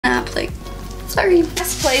Sorry.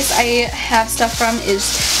 This place I have stuff from is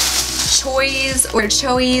Choies or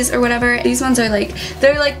Choies or whatever. These ones are like,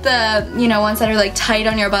 they're like the, you know, ones that are like tight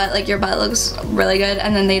on your butt, like your butt looks really good,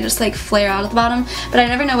 and then they just like flare out at the bottom, but I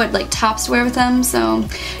never know what like tops to wear with them, so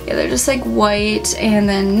yeah, they're just like white and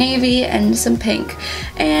then navy and some pink.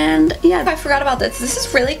 And yeah, I forgot about this. This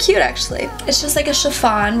is really cute actually. It's just like a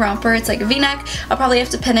chiffon romper. It's like a v-neck. I'll probably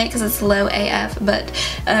have to pin it because it's low AF, but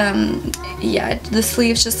yeah, the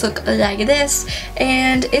sleeves just look like this,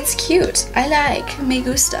 and it's cute. I like, me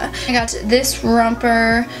gusta. I got this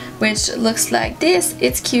romper, which looks like this.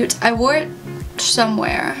 It's cute. I wore it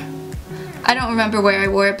somewhere. I don't remember where I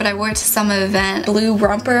wore it, but I wore it to some event. Blue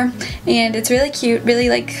romper, and it's really cute, really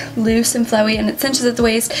like loose and flowy, and it cinches at the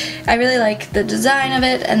waist. I really like the design of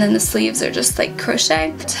it, and then the sleeves are just like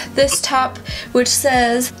crochet. This top, which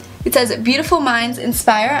says, it says, beautiful minds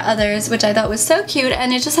inspire others, which I thought was so cute,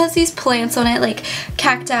 and it just has these plants on it, like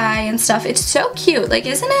cacti and stuff. It's so cute, like,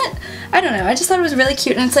 isn't it? I don't know, I just thought it was really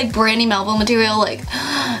cute, and it's like Brandy Melville material, like,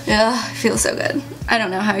 yeah, it feels so good. I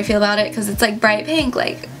don't know how I feel about it, because it's like bright pink,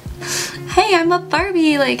 like, hey, I'm a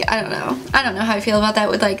Barbie, like, I don't know. I don't know how I feel about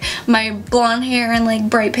that with like my blonde hair and like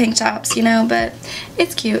bright pink tops, you know, but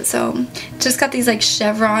it's cute. So just got these like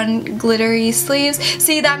chevron glittery sleeves.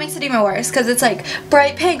 See, that makes it even worse because it's like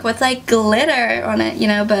bright pink with like glitter on it, you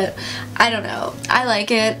know, but I don't know. I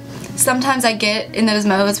like it. Sometimes I get in those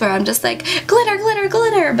modes where I'm just like, glitter, glitter,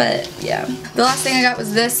 glitter, but yeah. The last thing I got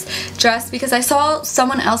was this dress because I saw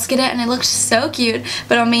someone else get it and it looked so cute,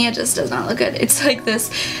 but on me it just does not look good. It's like this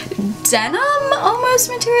denim almost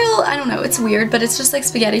material. I don't know, it's weird, but it's just like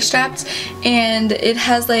spaghetti strapped, and it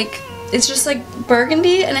has like, it's just like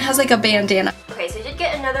burgundy, and it has like a bandana. Okay, so I did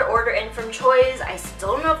get another order in from Choies. I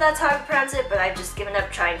still don't know if that's how I pronounce it, but I've just given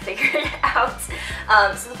up trying to figure it out.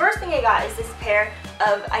 So the first thing I got is this pair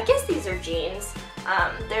of, I guess these are jeans.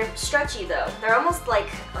 They're stretchy though. They're almost like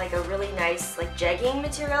a really nice like jegging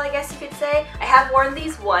material, I guess you could say. I have worn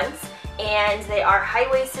these once, and they are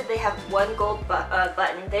high-waisted. They have one gold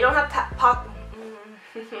button. They don't have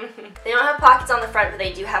they don't have pockets on the front, but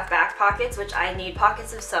they do have back pockets, which I need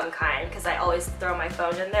pockets of some kind because I always throw my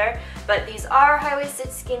phone in there. But these are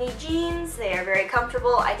high-waisted skinny jeans. They are very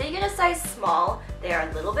comfortable. I did get a size small. They are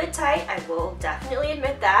a little bit tight, I will definitely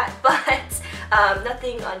admit that, but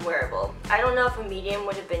nothing unwearable. I don't know if a medium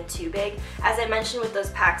would have been too big. As I mentioned with those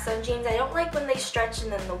PacSun jeans, I don't like when they stretch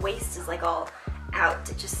and then the waist is like all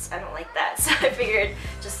out. I don't like that, so I figured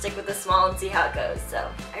just stick with the small and see how it goes. So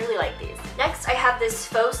I really like these. Next, I have this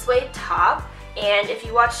faux suede top, and if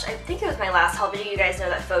you watched, I think it was my last haul video, you guys know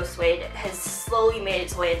that faux suede has slowly made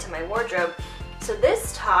its way into my wardrobe. So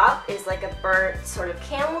this top is like a burnt sort of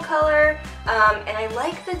camel color, and I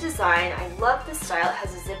like the design. I love the style. It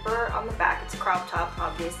has a zipper on the back. It's a crop top,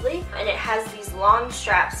 obviously, and it has these long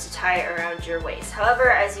straps to tie around your waist.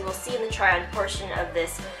 However, as you will see in the try-on portion of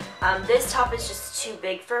this, this top is just too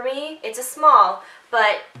big for me. It's a small,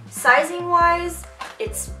 but sizing-wise,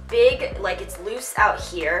 it's big, like it's loose out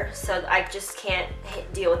here, so I just can't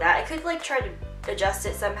deal with that. I could like try to adjust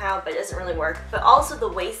it somehow, but it doesn't really work. But also the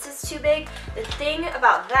waist is too big. The thing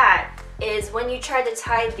about that is when you try to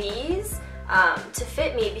tie these to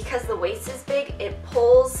fit me, because the waist is big, it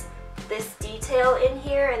pulls this detail in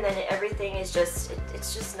here, and then everything is just,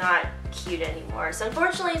 it's just not cute anymore. So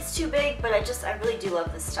unfortunately it's too big, but I really do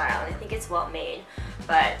love this style, and I think it's well made.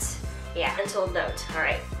 But yeah, mental note.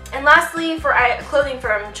 Alright. And lastly, for clothing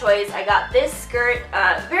from Choies, I got this skirt,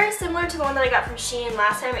 very similar to the one that I got from Shein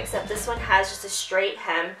last time, except this one has just a straight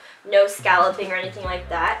hem, no scalloping or anything like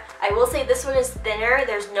that. I will say this one is thinner.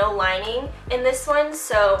 There's no lining in this one,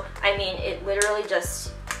 so I mean, it literally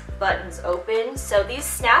just buttons open. So these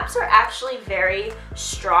snaps are actually very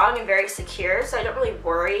strong and very secure, so I don't really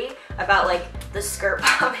worry about like the skirt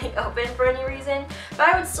popping open for any reason, but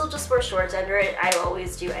I would still just wear shorts under it. I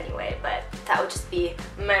always do anyway, but that would just be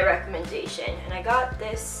my recommendation. And I got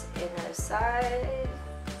this in a size,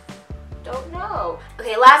 don't know.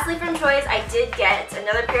 Okay, lastly from Choies, I did get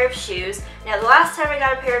another pair of shoes. Now the last time I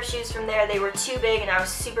got a pair of shoes from there, they were too big and I was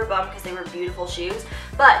super bummed because they were beautiful shoes.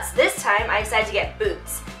 But this time I decided to get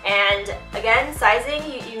boots. And again, sizing,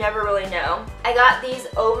 you never really know. I got these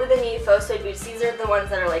over-the-knee faux suede boots. These are the ones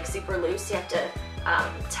that are like super loose. You have to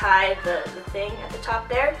tie the thing at the top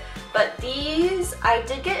there. But these, I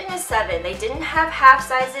did get in a 7. They didn't have half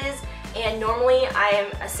sizes, and normally I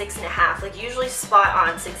am a 6.5. Like usually spot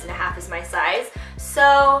on 6.5 is my size.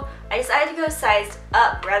 So I decided to go sized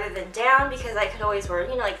up rather than down because I could always wear,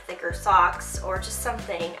 you know, like thicker socks or just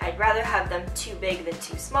something. I'd rather have them too big than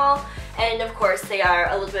too small. And of course they are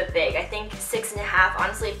a little bit big. I think 6.5,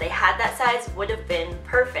 honestly, if they had that size, would have been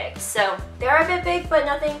perfect. So they are a bit big, but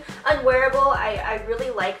nothing unwearable. I really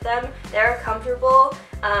like them. They're comfortable,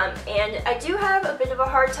 and I do have a bit of a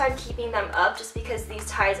hard time keeping them up just because these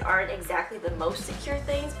ties aren't exactly the most secure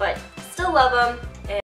things, but still love them.